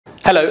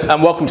Hello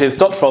and welcome to this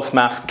Dr. Frost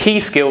Maths key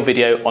skill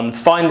video on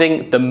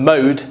finding the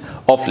mode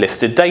of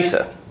listed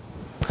data.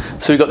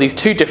 So we've got these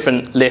two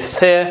different lists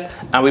here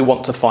and we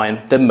want to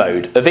find the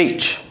mode of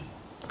each.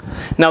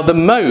 Now the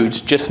mode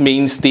just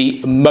means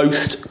the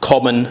most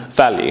common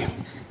value,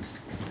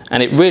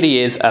 and it really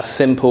is as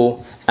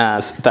simple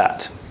as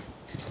that.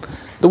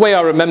 The way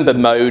I remember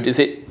mode is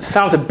it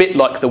sounds a bit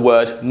like the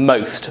word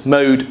most,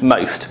 mode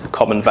most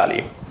common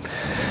value.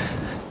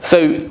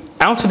 So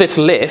out of this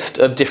list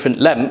of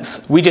different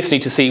lengths, we just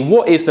need to see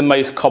what is the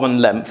most common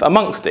length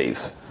amongst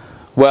these.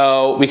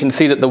 Well, we can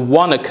see that the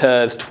 1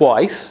 occurs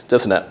twice,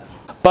 doesn't it?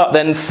 But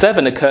then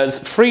 7 occurs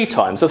 3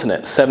 times, doesn't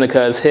it? 7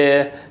 occurs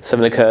here,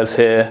 7 occurs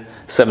here,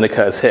 7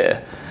 occurs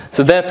here.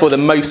 So therefore the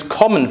most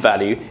common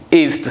value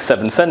is the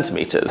 7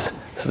 centimetres.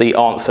 So the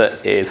answer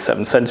is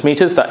 7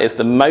 centimetres, that is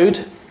the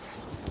mode.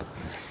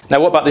 Now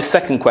what about this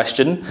second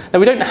question? Now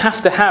we don't have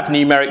to have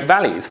numeric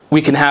values.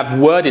 We can have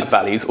worded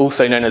values,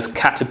 also known as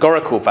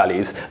categorical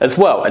values, as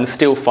well, and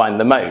still find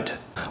the mode.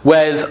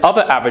 Whereas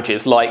other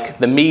averages like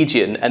the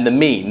median and the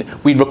mean,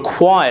 we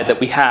require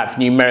that we have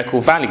numerical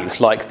values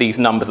like these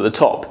numbers at the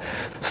top.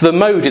 So the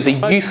mode is a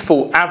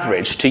useful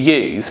average to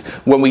use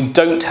when we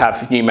don't have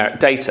numeric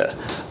data,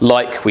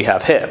 like we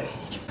have here.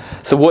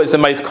 So what is the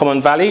most common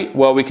value?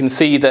 Well, we can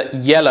see that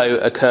yellow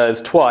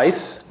occurs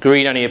twice,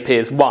 green only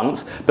appears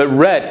once, but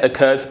red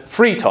occurs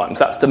 3 times.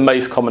 That's the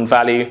most common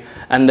value,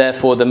 and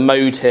therefore the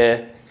mode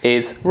here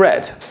is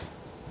red.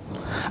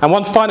 And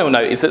one final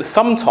note is that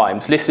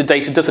sometimes listed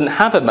data doesn't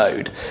have a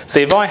mode. So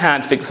if I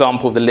had, for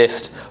example, the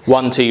list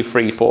 1, 2,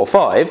 3, 4,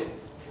 5,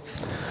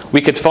 we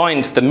could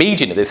find the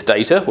median of this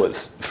data,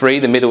 was 3,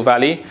 the middle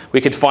value.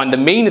 We could find the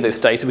mean of this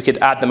data, we could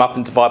add them up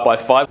and divide by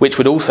 5, which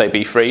would also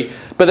be 3.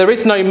 But there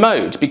is no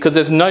mode because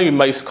there's no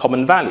most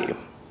common value.